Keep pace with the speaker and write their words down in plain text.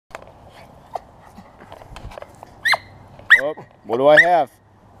Oh, what do I have?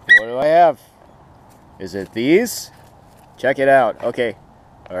 What do I have? Is it these? Check it out. Okay.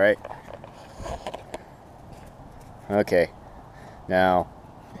 All right. Okay. Now,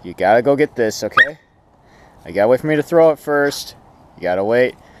 you gotta go get this, okay? You gotta wait for me to throw it first. You gotta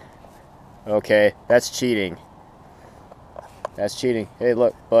wait. Okay, that's cheating. That's cheating. Hey,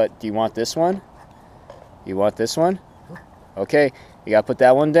 look, but do you want this one? You want this one? Okay, you gotta put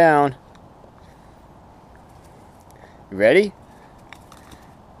that one down. You ready?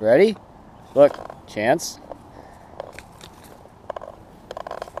 Ready? Look, Chance.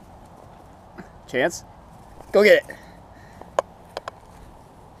 Chance, go get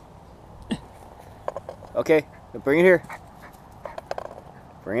it. Okay, bring it here.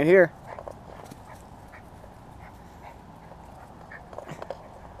 Bring it here.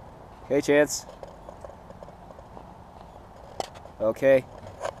 Hey, Chance. Okay.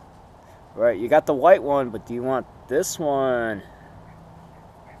 All right, you got the white one, but do you want this one?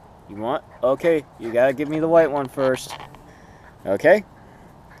 You want? Okay, you gotta give me the white one first. Okay?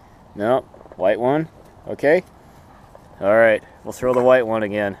 No, white one. Okay? All right, we'll throw the white one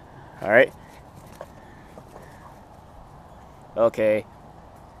again. All right? Okay.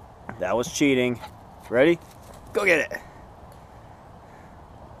 That was cheating. Ready? Go get it.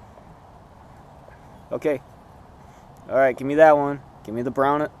 Okay. All right, give me that one. Give me the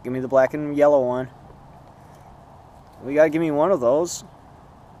brown, give me the black and yellow one. We gotta give me one of those.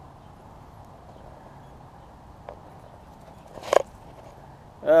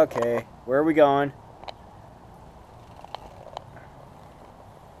 Okay, where are we going?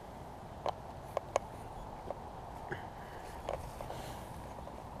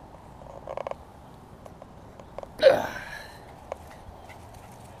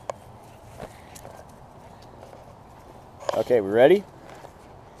 Okay, we ready?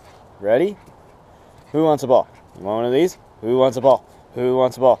 Ready? Who wants a ball? You want one of these? Who wants a ball? Who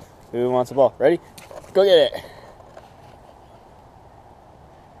wants a ball? Who wants a ball? Ready? Go get it.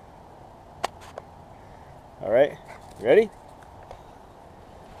 All right, ready?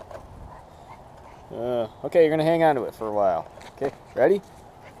 Okay, you're gonna hang on to it for a while. Okay, ready? You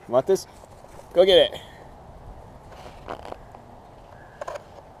want this? Go get it.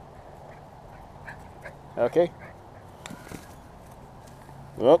 Okay.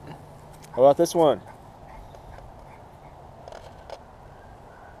 Whoop. How about this one?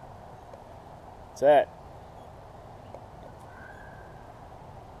 What's that?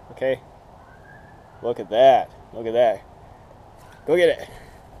 Okay. Look at that. Look at that. Go get it.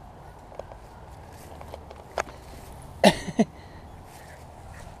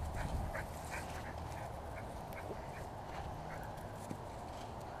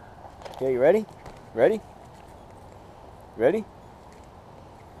 Okay, you ready? Ready? Ready?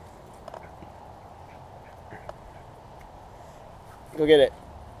 Go get it.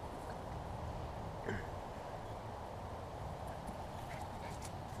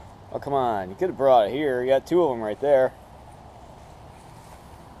 Oh, come on. You could have brought it here. You got two of them right there.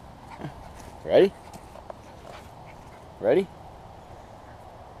 Ready? Ready?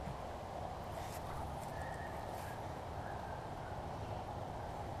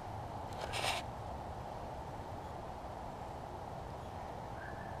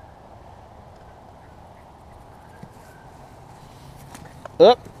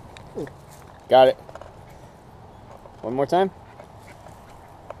 Up. Got it. One more time.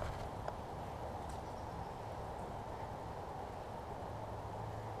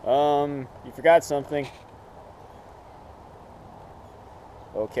 You forgot something.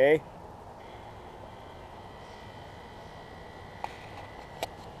 Okay.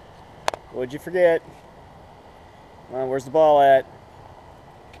 What'd you forget? Come on, where's the ball at?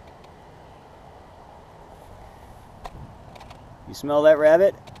 You smell that,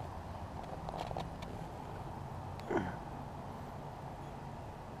 rabbit?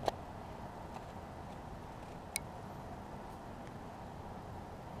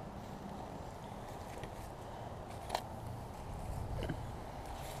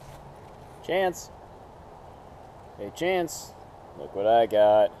 Chance. Hey, Chance. Look what I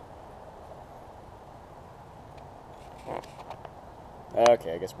got.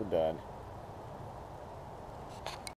 Okay, I guess we're done.